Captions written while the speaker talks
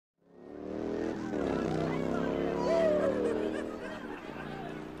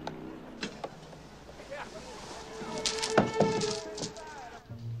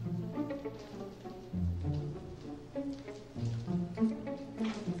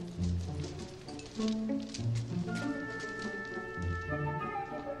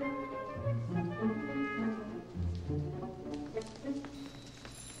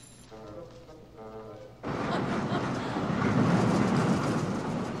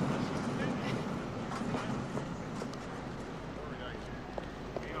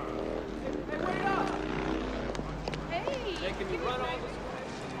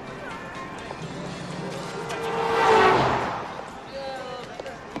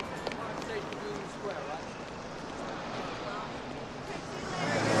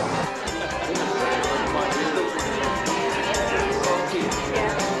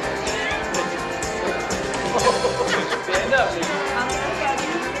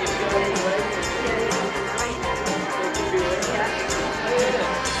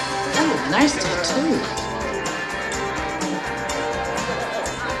Nice tattoo.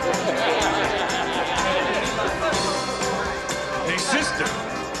 Hey, sister.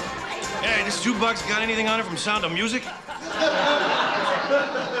 Hey, this jukebox got anything on it from Sound of Music?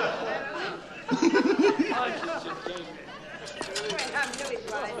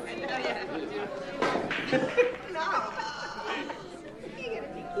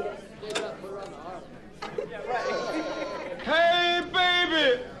 Hey,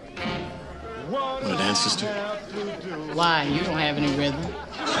 baby! Want to dance, sister? Why? You don't have any rhythm.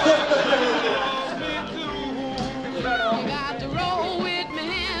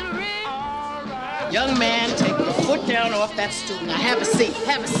 Young man, take your foot down off that stool. Now have a seat.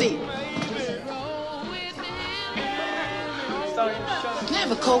 Have a seat. Can I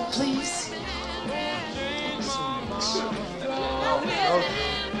have a Coke, please?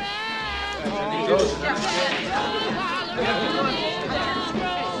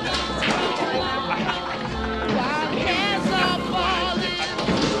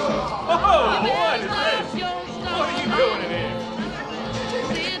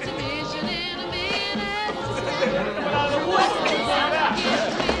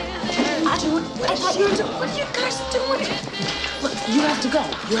 I thought you were doing. What are you guys doing? Look, you have to go.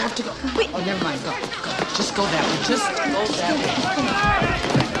 You have to go. Wait. Oh, never mind. Go. Go. Just go that way. Just go that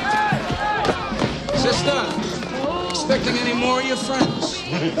way. Sister, expecting any more of your friends?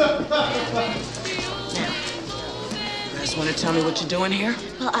 Now, you guys want to tell me what you're doing here?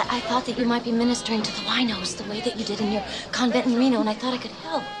 Well, I thought that you might be ministering to the winos the way that you did in your convent in Reno, and I thought I could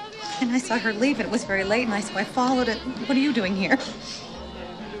help. And I saw her leave, and it was very late, and so I followed it. What are you doing here?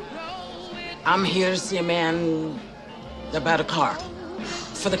 I'm here to see a man about a car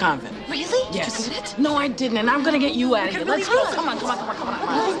for the convent. Really? Yes. Did you get it? No, I didn't, and I'm gonna get you out of here. Really Let's go. good. Come on, come on, come on, come on.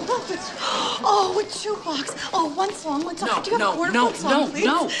 I love it. Oh, a jukebox. Oh, one song, one song. No, Do you have a word? no, One song, no, please?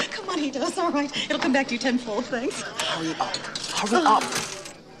 no. Come on, he does. All right. It'll come back to you tenfold. Thanks. Hurry up. Hurry up.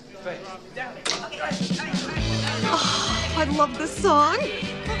 Oh, I love this song.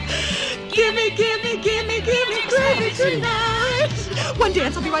 Gimme, gimme, gimme, gimme gravy tonight. One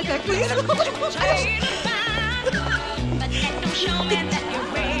dance. I'll be right back, please.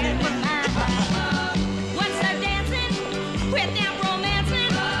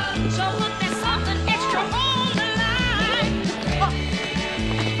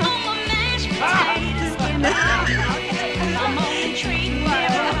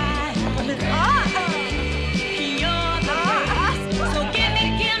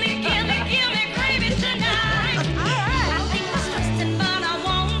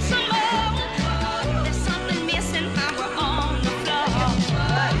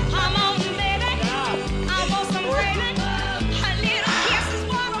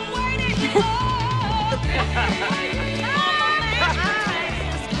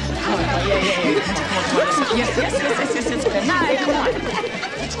 Yes. Good night. Come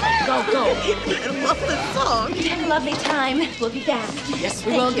on. Go. I love this song. Have a lovely time. We'll be back. Yes,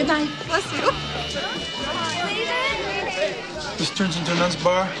 we will. Good night. Bless you. This turns into a nun's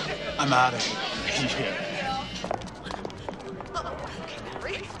bar. I'm out of here.